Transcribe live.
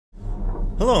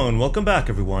Hello and welcome back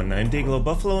everyone, I'm Day-Glo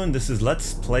Buffalo and this is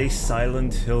Let's Play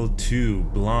Silent Hill 2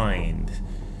 Blind.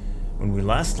 When we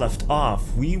last left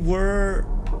off, we were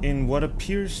in what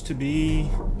appears to be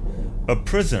a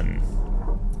prison,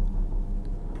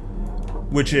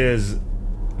 which is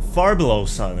far below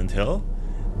Silent Hill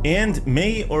and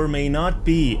may or may not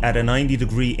be at a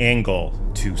 90-degree angle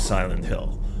to Silent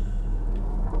Hill.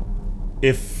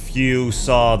 If you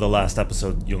saw the last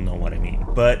episode, you'll know what I mean.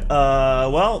 But,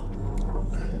 well,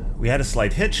 we had a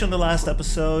slight hitch on the last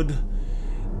episode.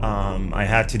 I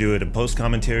had to do it in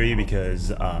post-commentary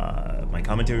because my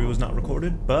commentary was not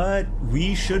recorded, but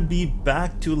we should be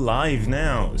back to live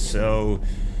now, so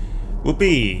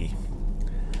whoopee.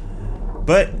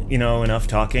 But, you know, enough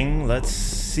talking. Let's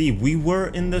see. We were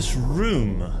in this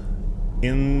room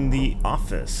in the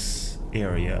office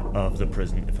area of the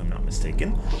prison, if I'm not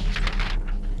mistaken.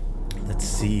 Let's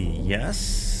see.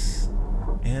 Yes.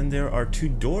 And there are two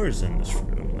doors in this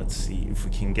room. Let's see if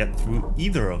we can get through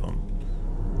either of them.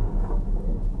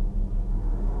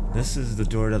 This is the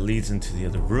door that leads into the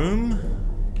other room,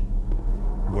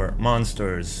 where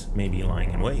monsters may be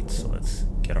lying in wait. So let's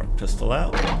get our pistol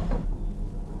out.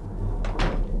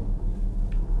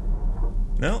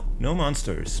 No, no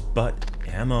monsters, but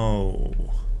ammo.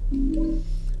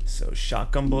 So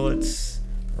shotgun bullets,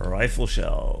 rifle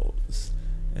shells,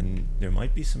 and there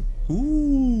might be some...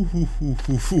 Ooh,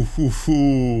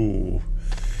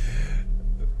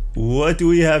 what do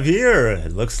we have here?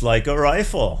 It looks like a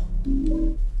rifle.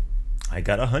 I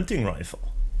got a hunting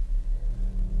rifle.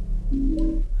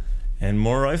 And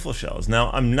more rifle shells.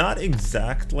 Now, I'm not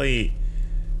exactly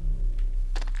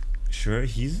sure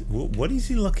what is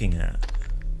he looking at?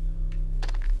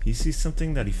 He sees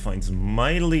something that he finds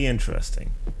mightily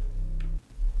interesting.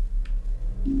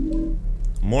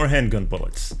 More handgun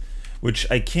bullets, which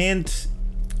I can't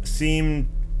seem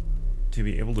to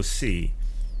be able to see.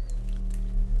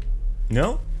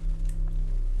 No?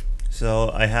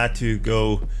 So I had to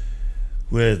go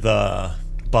with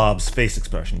Bob's face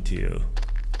expression to you.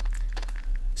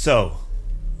 So,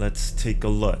 let's take a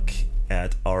look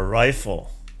at our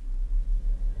rifle.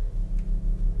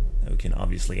 Now we can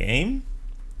obviously aim.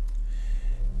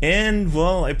 And,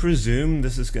 well, I presume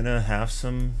this is gonna have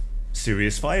some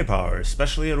serious firepower,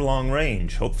 especially at a long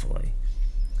range, hopefully.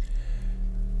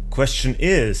 Question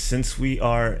is, since we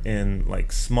are in,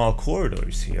 like, small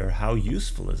corridors here, how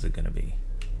useful is it gonna be?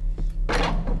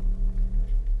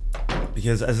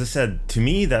 Because, as I said, to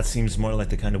me, that seems more like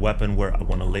the kind of weapon where I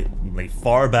want to lay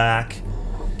far back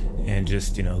and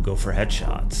just, you know, go for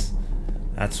headshots.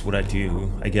 That's what I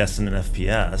do, I guess, in an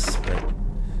FPS, but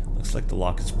looks like the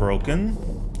lock is broken,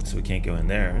 so we can't go in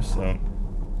there, so...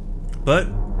 But,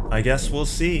 I guess we'll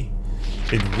see.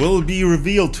 It will be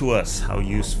revealed to us how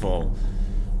useful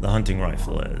the hunting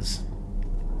rifle is.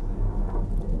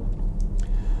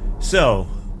 So,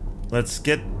 let's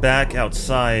get back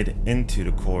outside into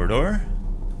the corridor.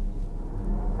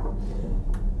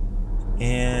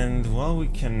 And, well, we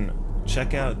can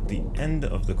check out the end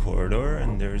of the corridor,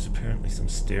 and there's apparently some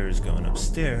stairs going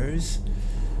upstairs.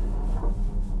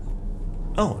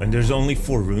 Oh, and there's only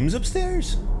 4 rooms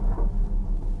upstairs?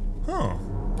 Huh.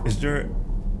 Is there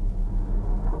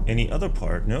any other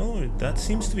part? No, that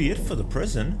seems to be it for the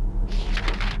prison.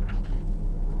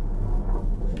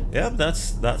 Yep,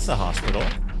 that's the hospital.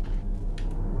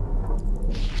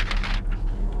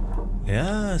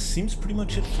 Yeah, seems pretty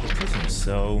much it for the prison,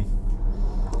 so...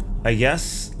 I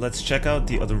guess let's check out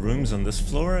the other rooms on this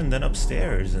floor and then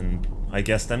upstairs, and I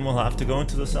guess then we'll have to go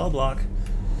into the cell block.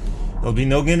 There'll be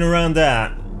no getting around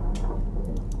that.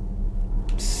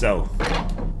 So...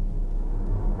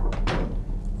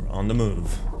 we're on the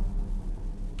move.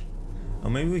 Oh,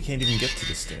 maybe we can't even get to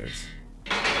the stairs.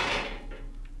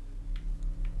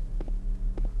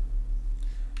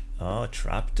 Oh,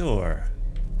 trapdoor.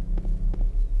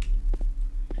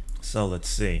 So, let's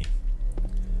see.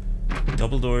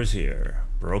 Double doors here,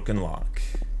 broken lock.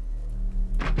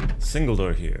 Single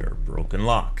door here, broken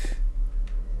lock.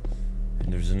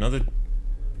 And there's another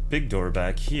big door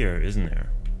back here, isn't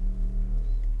there?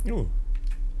 Ooh.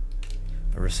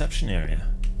 A reception area.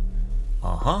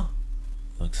 Uh-huh.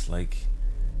 Looks like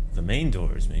the main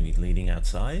door is maybe leading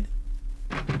outside.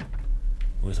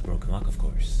 With a broken lock, of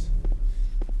course.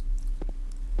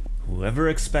 Whoever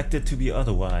expected to be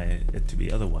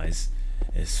otherwise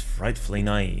is frightfully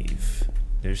naive.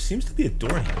 There seems to be a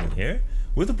door handle here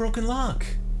with a broken lock.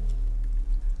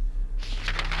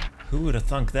 Who would have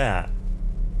thunk that?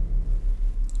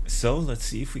 So let's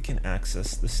see if we can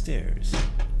access the stairs.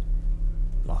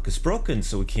 Lock is broken,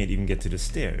 so we can't even get to the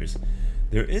stairs.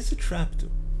 There is a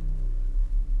trapdoor.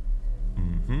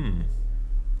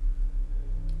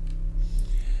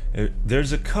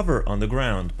 There's a cover on the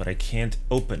ground, but I can't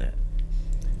open it.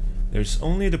 There's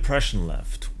only a depression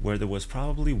left, where there was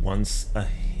probably once a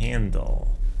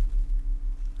handle.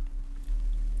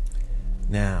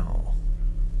 Now...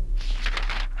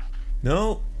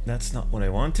 No, that's not what I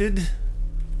wanted.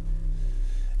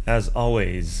 As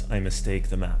always, I mistake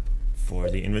the map for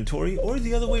the inventory, or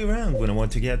the other way around when I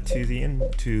want to get to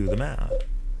the map.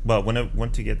 Well, when I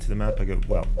want to get to the map, I go,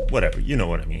 well, whatever, you know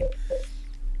what I mean.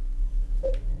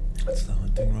 That's the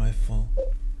hunting rifle.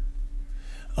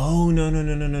 Oh, no,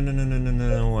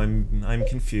 I'm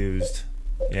confused.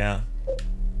 Yeah.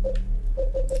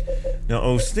 No,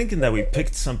 I was thinking that we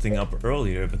picked something up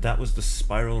earlier, but that was the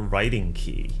spiral writing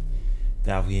key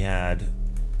that we had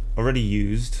already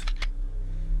used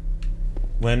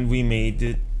when we made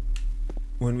it,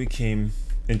 when we came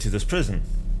into this prison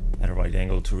at a right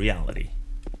angle to reality.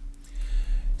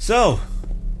 So,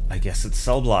 I guess it's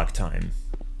cell block time.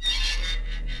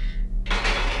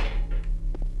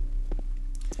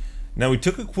 Now, we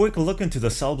took a quick look into the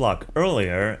cell block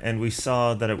earlier, and we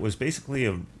saw that it was basically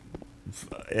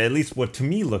at least what to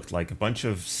me looked like a bunch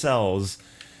of cells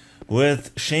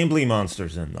with shambly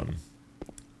monsters in them.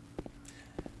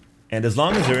 And as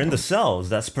long as they're in the cells,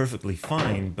 that's perfectly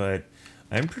fine, but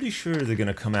I'm pretty sure they're going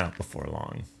to come out before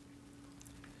long.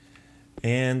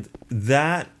 And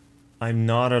that I'm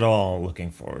not at all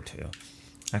looking forward to.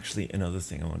 Actually, another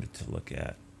thing I wanted to look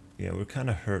at. Yeah, we're kind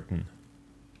of hurting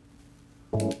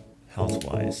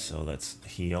health-wise, so let's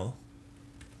heal.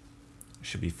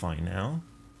 Should be fine now.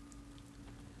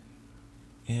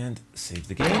 And save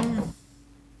the game.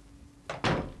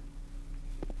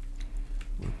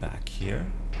 We're back here.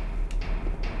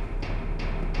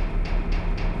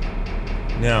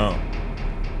 Now,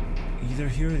 either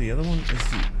here or the other one is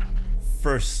the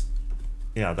first.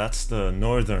 Yeah, that's the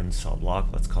northern cell block,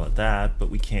 let's call it that,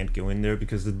 but we can't go in there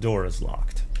because the door is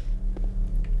locked.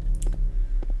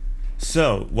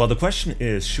 So, well, the question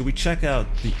is, should we check out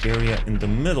the area in the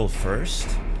middle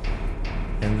first,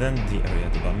 and then the area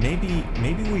at the bottom?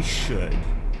 Maybe we should,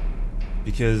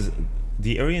 because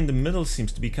the area in the middle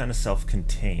seems to be kind of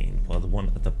self-contained, while the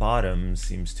one at the bottom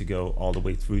seems to go all the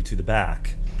way through to the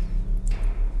back.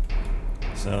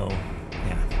 So,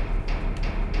 yeah.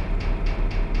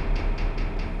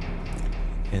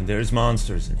 And there's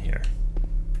monsters in here.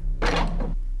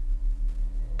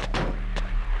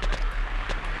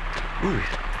 Ooh.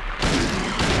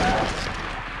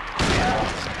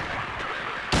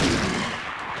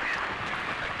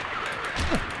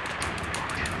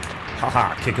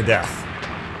 Haha, kick of death.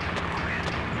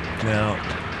 Now,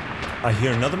 I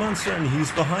hear another monster and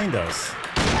he's behind us.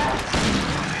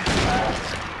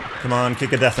 Come on,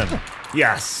 kick of death him.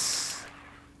 Yes!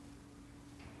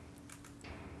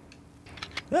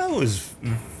 That was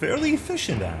fairly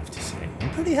efficient, I have to say. I'm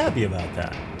pretty happy about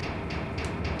that.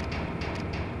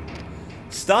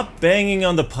 Stop banging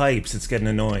on the pipes, it's getting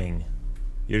annoying.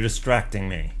 You're distracting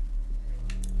me.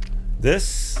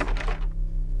 This...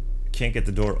 Can't get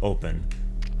the door open.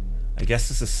 I guess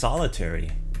this is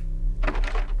solitary.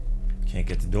 Can't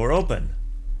get the door open.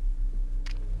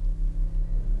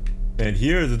 And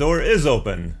here the door is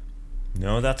open.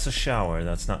 No, that's a shower,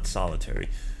 that's not solitary.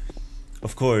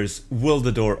 Of course, will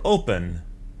the door open?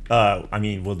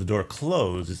 Will the door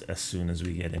close as soon as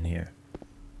we get in here?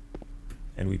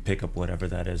 And we pick up whatever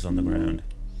that is on the ground.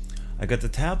 I got the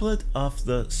tablet of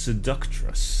the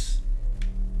seductress.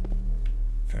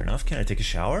 Fair enough. Can I take a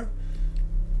shower?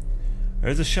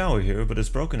 There's a shower here, but it's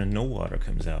broken and no water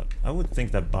comes out. I would think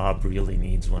that Bob really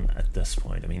needs one at this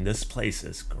point. I mean, this place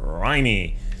is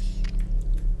grimy.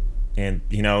 And,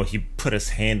 you know, he put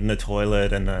his hand in the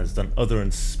toilet and has done other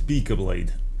unspeakably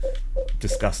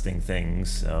disgusting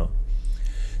things, so...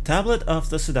 Tablet of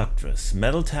the Seductress.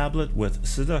 Metal tablet with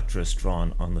Seductress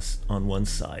drawn on one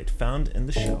side. Found in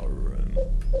the shower room.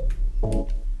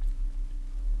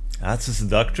 That's a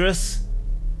Seductress?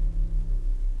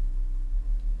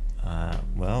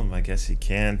 Well, I guess you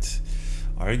can't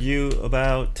argue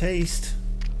about taste.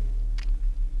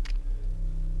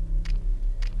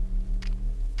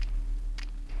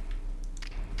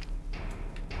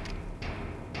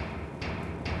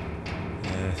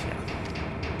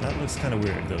 That looks kind of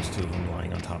weird, those two of them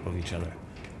lying on top of each other.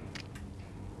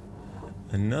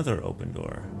 Another open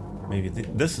door. Maybe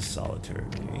this is solitary,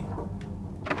 maybe.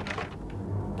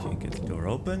 Can't get the door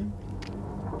open.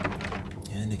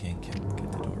 And again, can't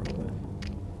get the door open.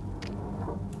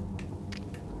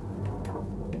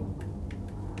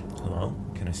 Hello?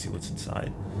 Can I see what's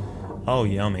inside? Oh,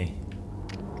 yummy.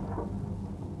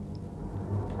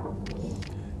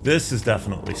 This is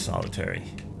definitely solitary.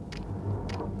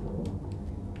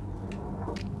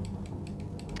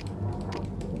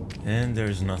 And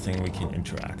there's nothing we can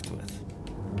interact with.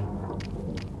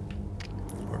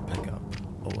 Or pick up,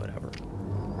 or whatever.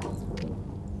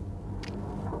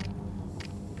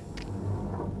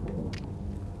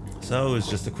 So it's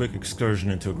just a quick excursion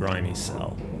into a grimy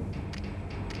cell.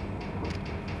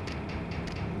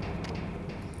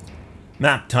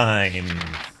 Map time!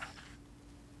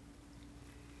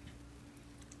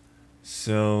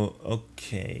 So,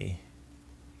 okay.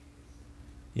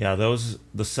 Yeah,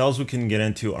 the cells we can get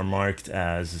into are marked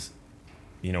as,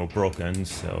 you know, broken,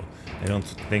 so I don't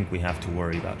think we have to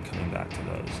worry about coming back to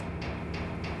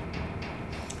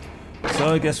those.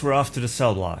 So I guess we're off to the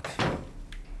cell block.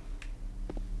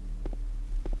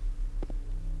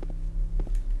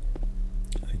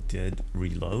 I did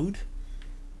reload,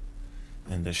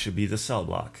 and this should be the cell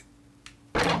block.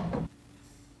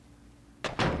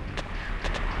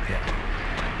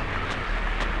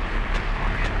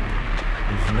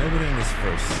 There's nobody in this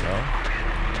first cell.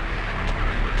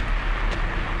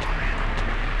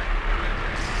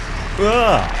 So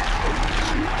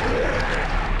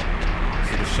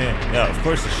yeah, of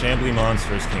course the shambly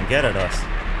monsters can get at us,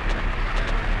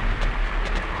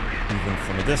 even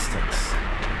from a distance.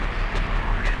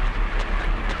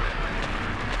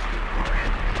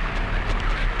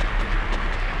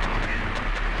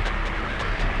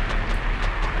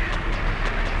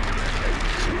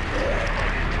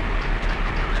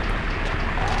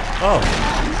 Oh.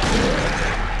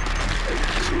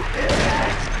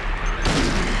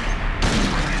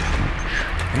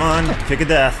 Come on, kick of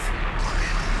death.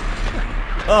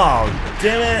 Oh,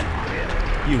 damn it!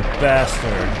 You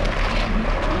bastard.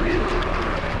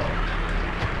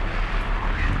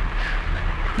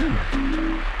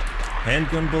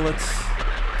 Handgun bullets.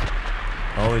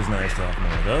 Always nice to have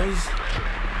more of those.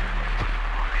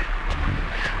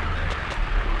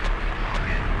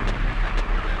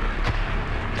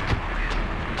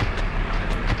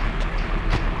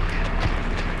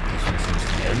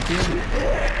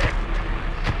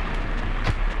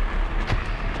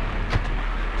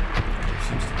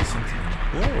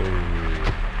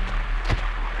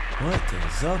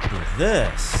 What's up with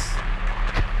this?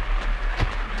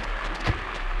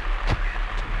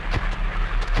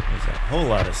 There's a whole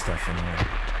lot of stuff in here.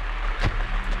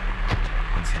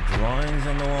 And some drawings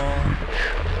on the wall.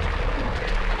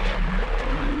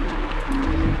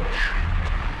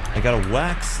 I got a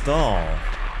wax doll.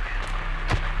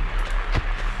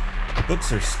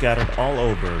 Books are scattered all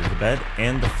over the bed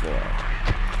and the floor.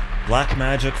 Black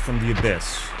Magic from the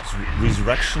Abyss,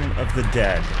 Resurrection of the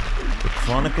Dead, The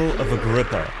Chronicle of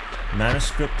Agrippa,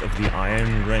 Manuscript of the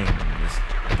Iron Rings.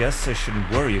 I guess I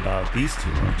shouldn't worry about these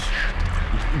too much.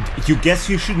 You guess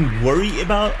you shouldn't worry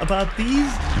about these?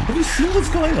 Have you seen what's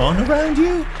going on around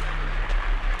you?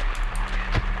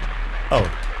 Oh,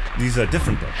 these are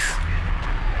different books.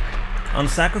 On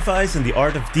Sacrifice and the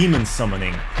Art of Demon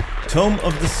Summoning, Tome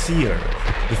of the Seer,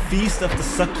 The Feast of the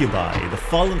Succubi, The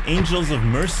Fallen Angels of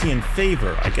Mercy and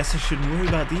Favor. I guess I shouldn't worry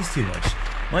about these too much.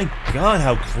 My god,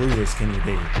 how clueless can you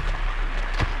be?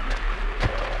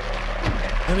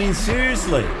 I mean,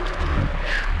 seriously.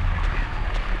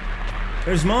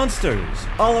 There's monsters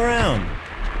all around.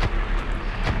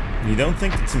 You don't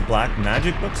think that some black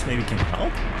magic books maybe can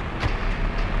help?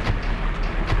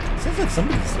 Sounds like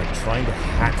somebody's like trying to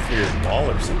hack through a wall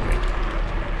or something.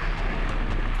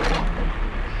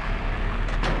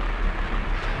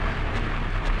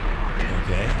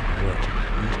 Okay, we are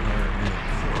in a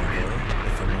corridor,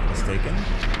 if I'm not mistaken,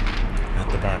 at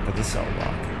the back of the cell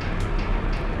block.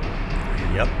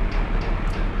 Yep.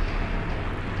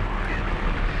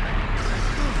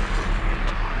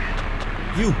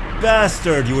 You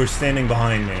bastard! You were standing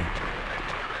behind me.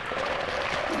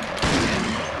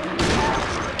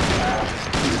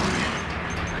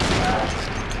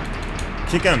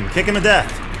 Kick him to death.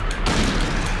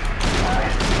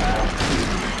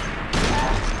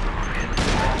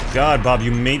 God, Bob,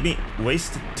 you made me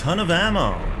waste a ton of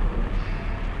ammo.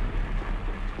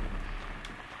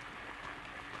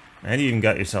 And you even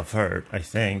got yourself hurt, I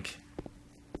think.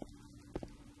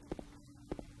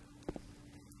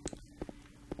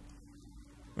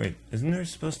 Wait, isn't there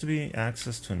supposed to be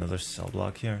access to another cell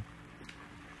block here?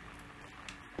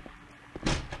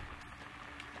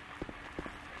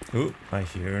 Ooh, I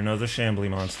hear another shambly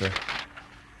monster.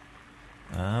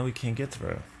 Ah, we can't get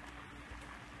through.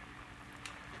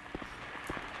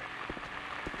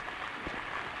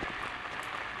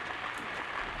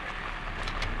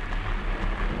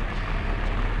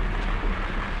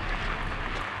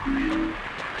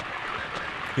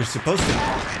 You're supposed to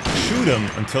shoot them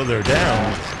until they're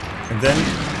down, and then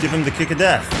give them the kick of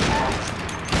death.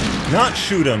 Not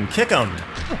shoot them, kick them!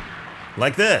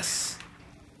 Like this.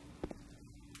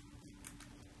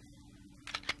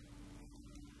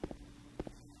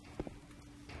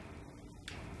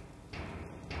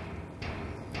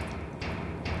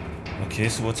 Okay,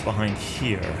 so what's behind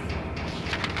here?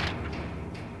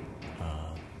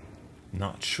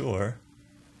 Not sure.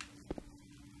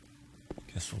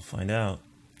 Guess we'll find out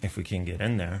if we can get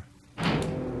in there.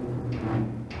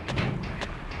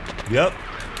 Yep.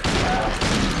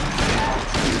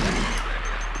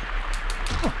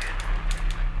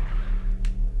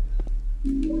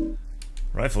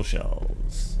 Rifle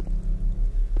shells.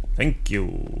 Thank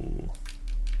you.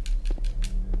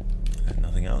 And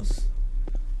nothing else?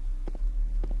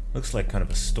 Looks like kind of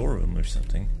a storeroom or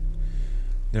something.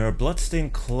 There are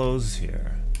bloodstained clothes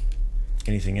here.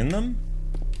 Anything in them?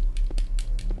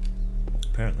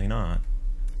 Apparently not.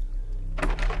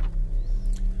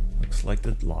 Looks like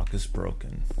the lock is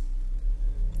broken.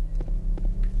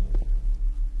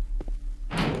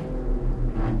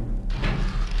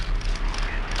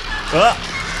 Ah!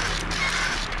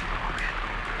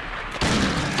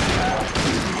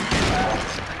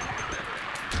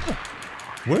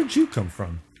 Where'd you come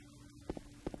from?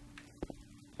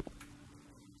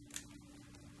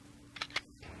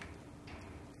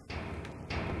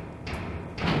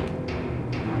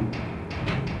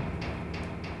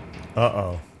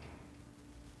 Uh-oh.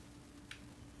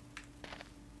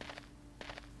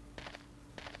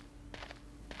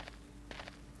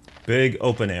 Big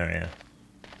open area.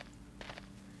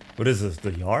 What is this,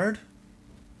 the yard?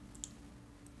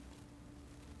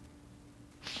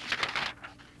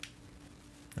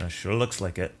 That sure looks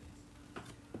like it.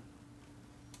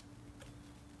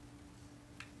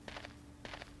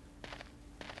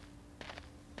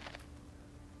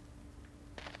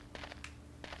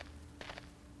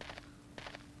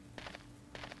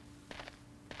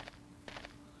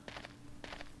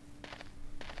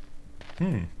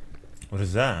 What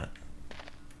is that?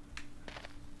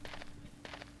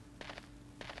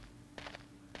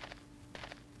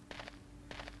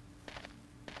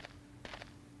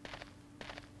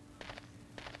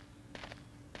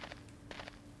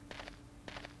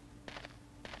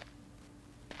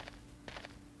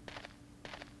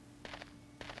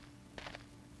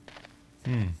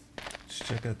 Let's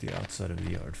check out the outside of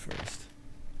the yard first.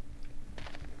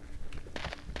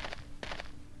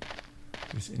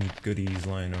 If there's any goodies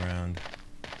lying around.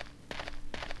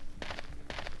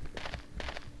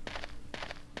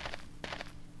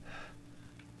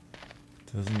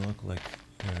 Doesn't look like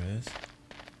there is.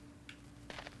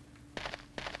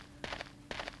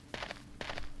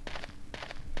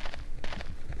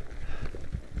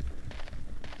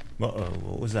 Uh-oh,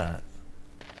 what was that?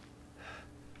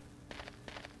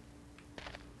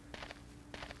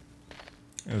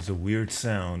 It was a weird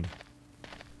sound.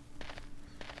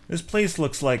 This place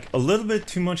looks like a little bit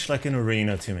too much like an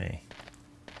arena to me.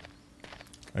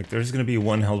 Like there's gonna be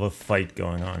one hell of a fight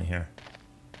going on here.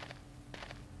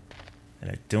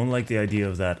 And I don't like the idea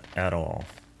of that at all.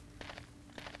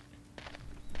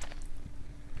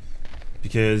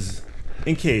 Because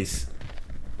in case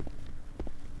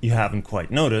you haven't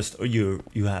quite noticed or you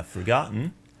have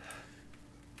forgotten,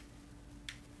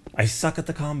 I suck at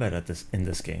the combat in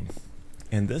this game.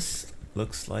 And this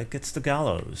looks like it's the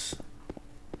gallows.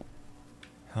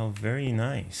 How very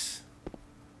nice.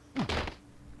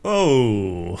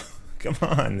 Oh, come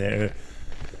on there.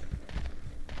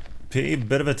 Pay a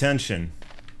bit of attention.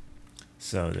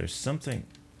 So there's something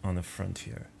on the front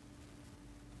here.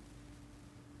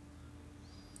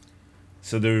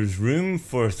 So there's room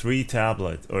for 3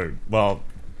 tablets, or well,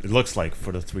 it looks like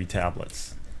for the 3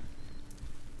 tablets.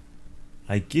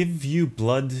 I give you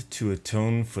blood to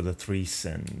atone for the 3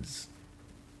 sins,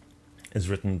 is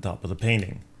written on top of the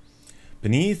painting.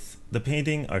 Beneath the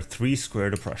painting are 3 square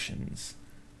depressions.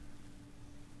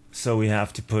 So we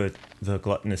have to put the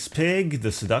gluttonous pig,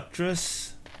 the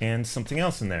seductress, and something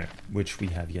else in there, which we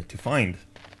have yet to find.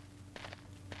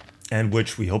 And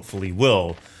which we hopefully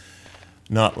will.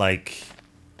 Not like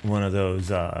one of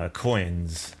those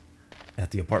coins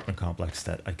at the apartment complex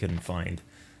that I couldn't find.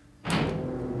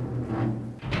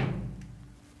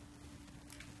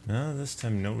 No, this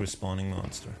time no respawning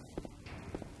monster.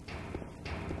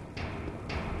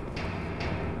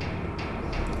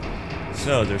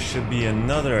 So there should be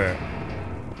another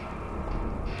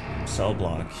cell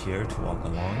block here to walk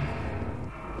along.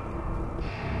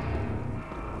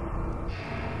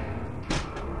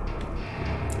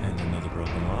 And another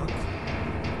broken lock.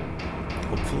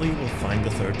 Hopefully we'll find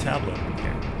the 3rd tablet in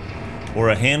here. Or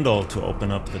a handle to open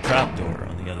up the trapdoor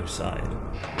on the other side.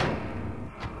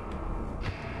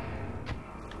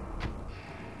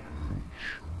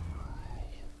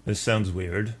 This sounds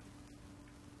weird.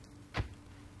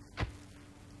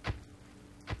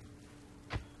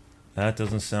 That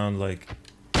doesn't sound like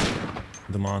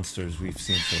the monsters we've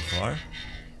seen so far.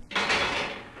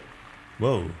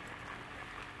 Whoa.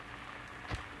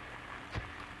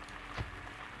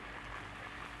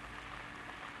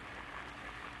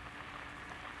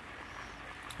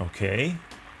 Okay.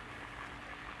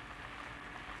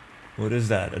 What is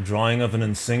that? A drawing of an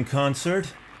NSYNC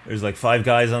concert? There's like 5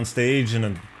 guys on stage and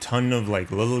a ton of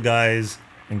like little guys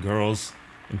and girls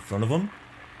in front of them.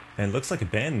 And it looks like a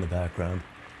band in the background.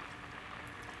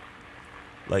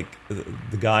 Like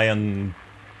the guy on...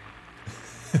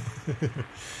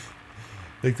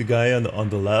 like the guy on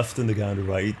the left and the guy on the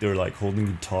right, they're like holding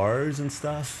guitars and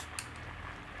stuff.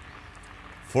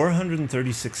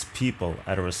 436 people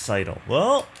at a recital.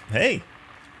 Well, hey.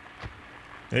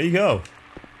 There you go.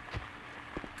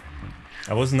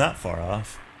 I wasn't that far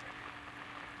off.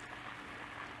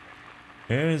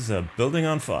 There's a building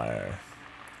on fire.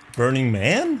 Burning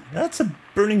Man? That's a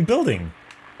burning building.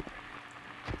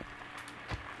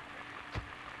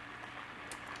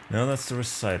 No, that's the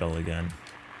recital again.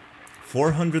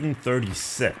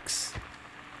 436.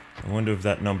 I wonder if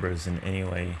that number is in any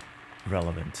way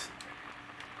relevant.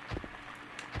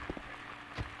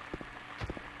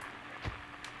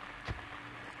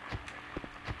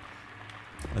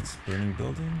 That's a burning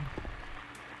building.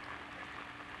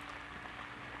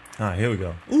 Ah, here we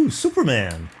go. Ooh,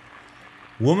 Superman!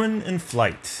 Woman in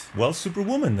flight. Well,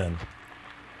 Superwoman then.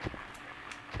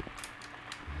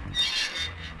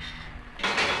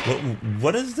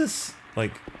 What is this?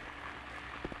 Like...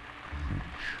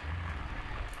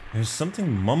 There's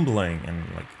something mumbling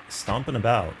and like stomping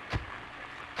about.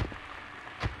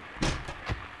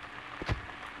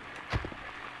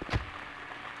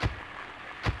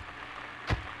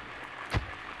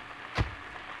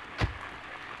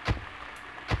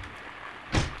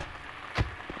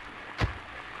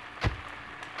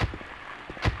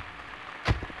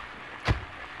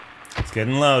 It's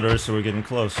getting louder, so we're getting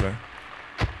closer.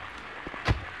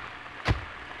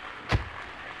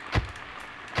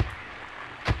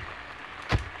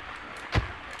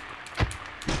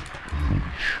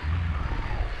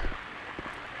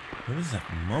 What is that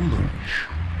mumbling?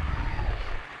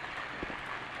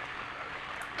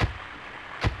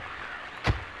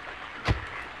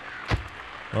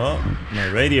 Well, my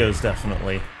radio's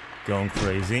definitely going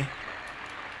crazy.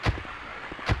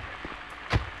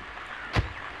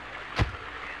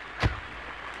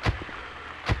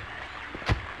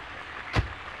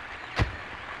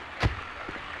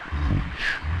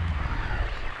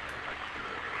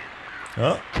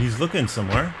 Oh, he's looking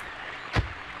somewhere.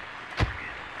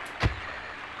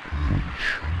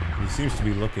 He seems to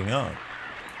be looking up.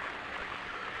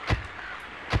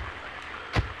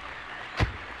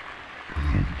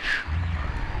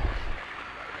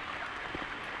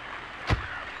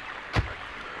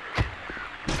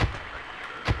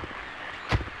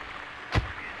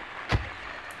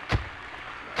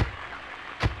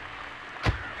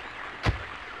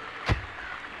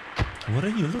 What are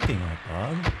you looking at,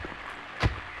 Bob?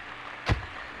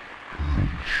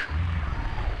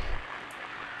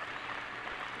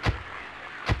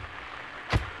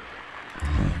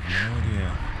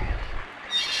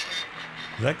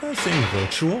 Is that guy saying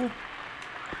virtual?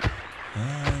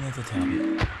 Not the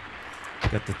tablet.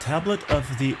 Got the tablet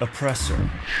of the oppressor.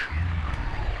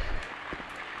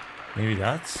 Maybe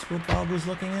that's what Bob was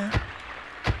looking at?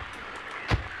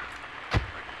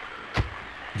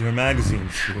 There are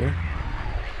magazines here.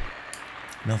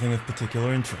 Nothing of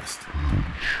particular interest.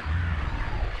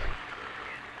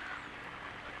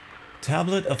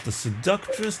 Tablet of the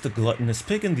seductress, the gluttonous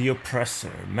pig, and the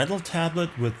oppressor. Metal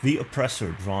tablet with the oppressor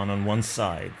drawn on one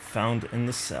side, found in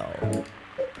the cell.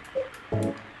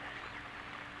 Okay,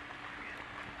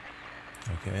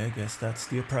 I guess that's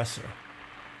the oppressor.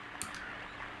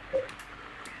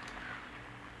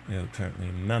 Yeah, apparently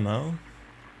a memo.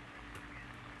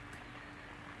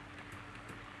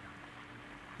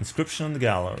 Inscription on the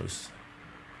gallows.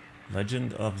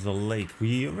 Legend of the lake.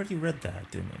 We already read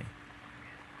that, didn't we?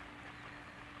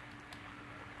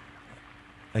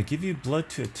 I give you blood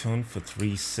to atone for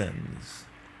 3 sins.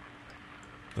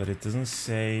 But it doesn't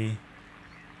say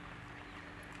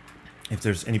if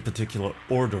there's any particular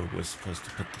order we're supposed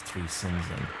to put the 3 sins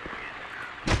in.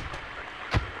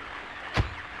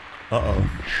 Uh-oh.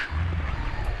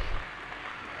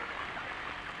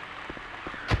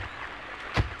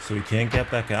 So we can't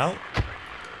get back out?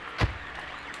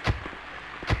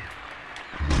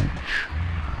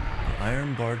 The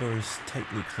iron bar door is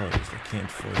tightly closed. I can't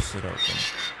force it open.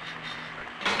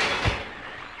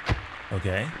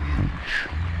 Okay.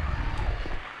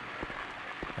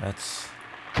 That's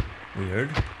weird.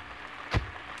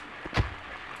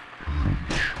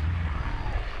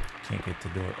 Can't get the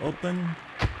door open.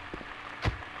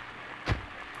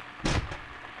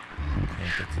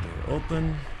 Can't get the door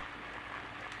open.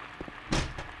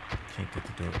 Can't get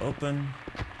the door open.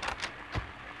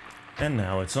 And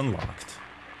now it's unlocked.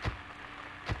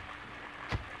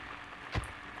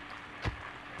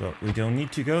 But we don't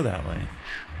need to go that way.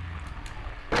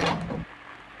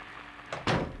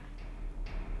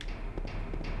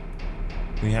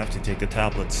 We have to take the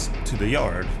tablets to the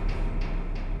yard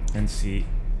and see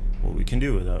what we can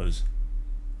do with those.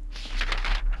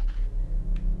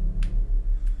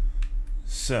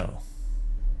 So,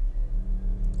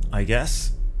 I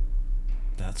guess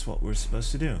that's what we're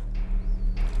supposed to do.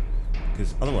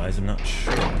 Because otherwise I'm not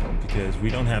sure, because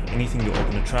we don't have anything to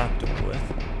open a trapdoor with.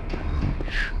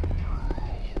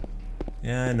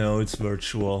 Yeah, I know, it's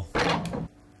virtual.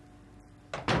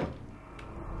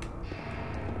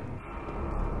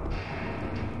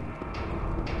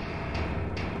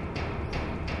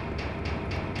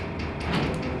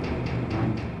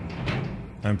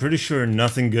 I'm pretty sure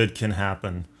nothing good can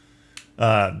happen.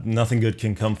 Nothing good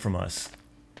can come from us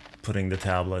putting the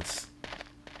tablets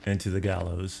into the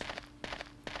gallows.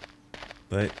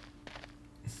 But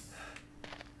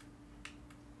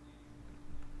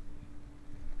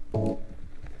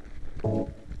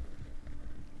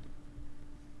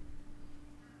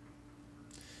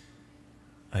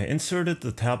I inserted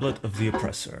the tablet of the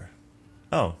oppressor.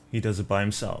 Oh, he does it by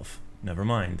himself. Never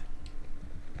mind.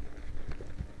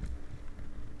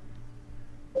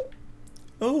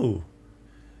 Oh!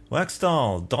 Wax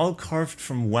doll. Doll carved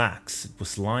from wax. It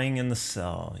was lying in the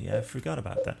cell. Yeah, I forgot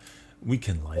about that. We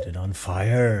can light it on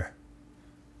fire.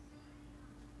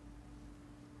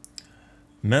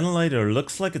 Metal lighter.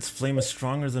 Looks like its flame is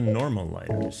stronger than normal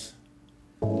lighters.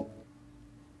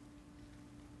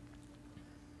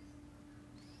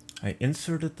 I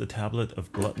inserted the tablet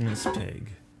of gluttonous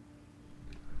pig.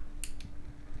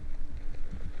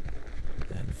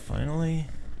 And finally,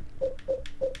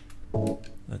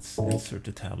 let's insert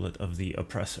the tablet of the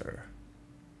oppressor.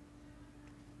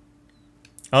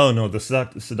 Oh no, the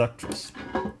seductress.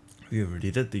 We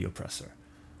already did the oppressor.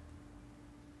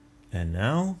 And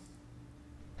now?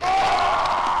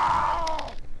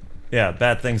 Yeah,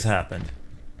 bad things happened.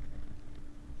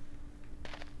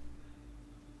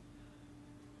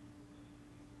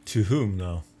 To whom,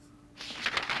 though?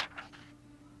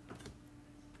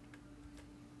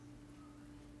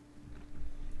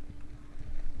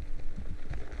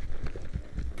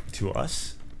 To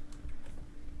us?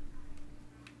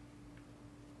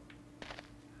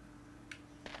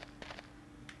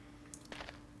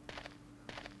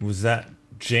 Was that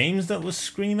James that was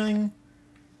screaming?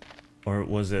 Or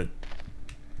was it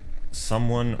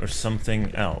someone or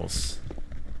something else?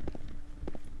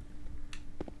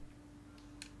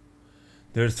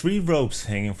 There are 3 ropes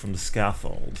hanging from the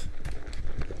scaffold.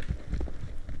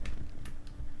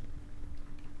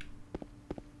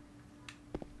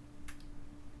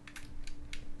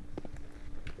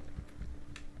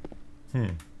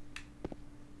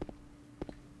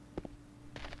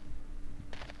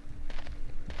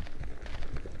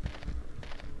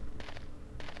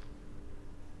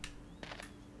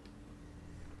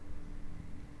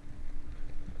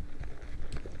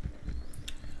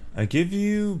 I give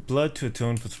you blood to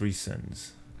atone for 3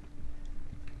 sins.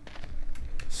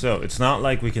 So, it's not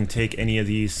like we can take any of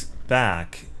these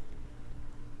back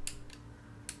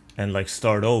and like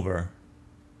start over.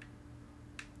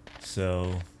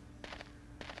 So...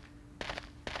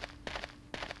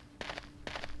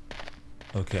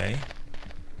 okay.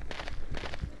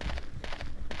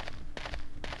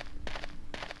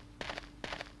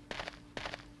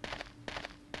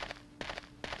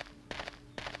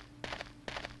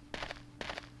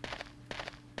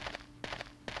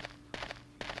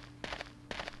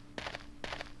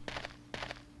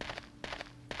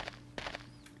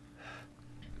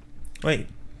 Wait.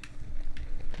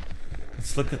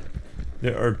 Let's look at...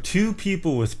 There are 2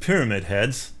 people with pyramid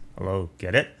heads. Hello,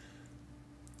 get it?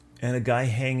 And a guy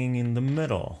hanging in the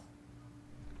middle.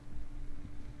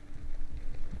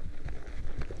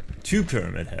 2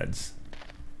 pyramid heads.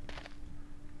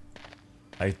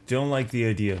 I don't like the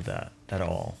idea of that at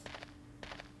all.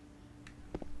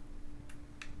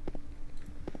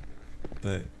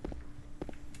 But...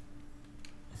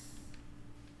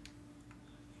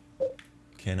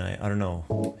 can I don't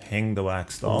know, hang the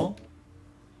wax doll?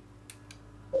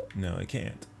 No, I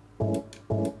can't.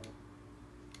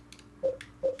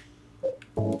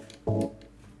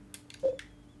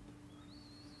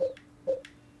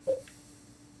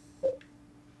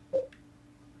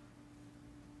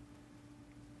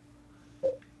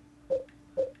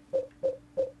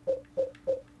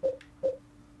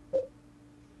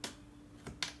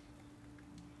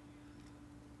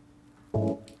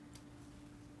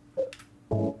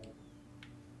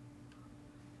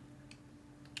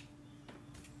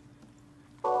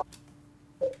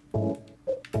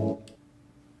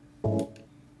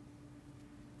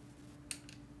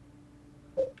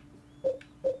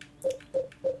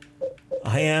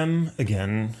 am,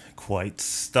 again, quite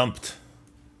stumped.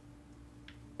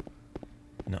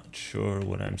 Not sure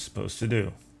what I'm supposed to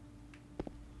do.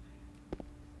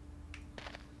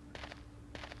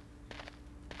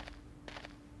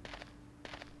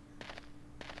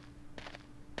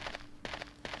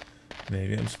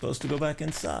 Maybe I'm supposed to go back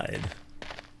inside.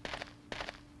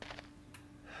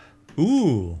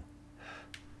 Ooh!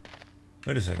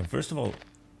 Wait a second. First of all,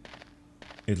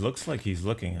 it looks like he's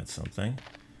looking at something,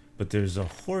 but there's a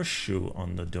horseshoe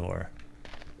on the door.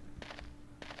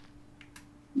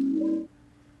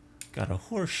 Got a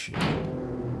horseshoe.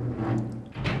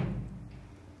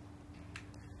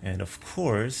 And of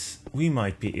course, we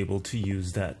might be able to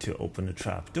use that to open the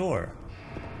trap door.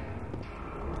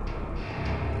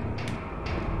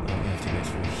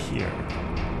 Here.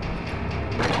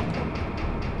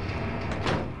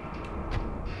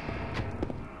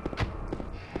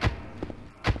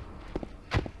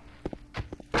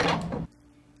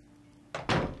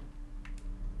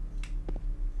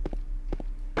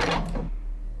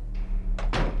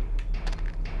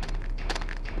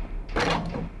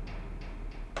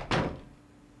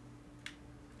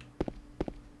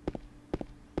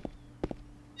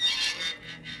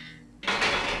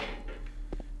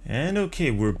 And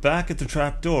okay, we're back at the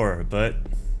trapdoor, but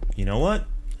you know what?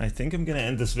 I think I'm gonna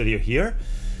end this video here.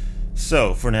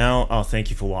 So for now, I'll thank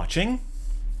you for watching.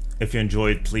 If you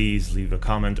enjoyed, please leave a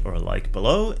comment or a like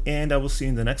below, and I will see you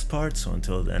in the next part. So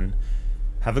until then,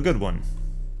 have a good one.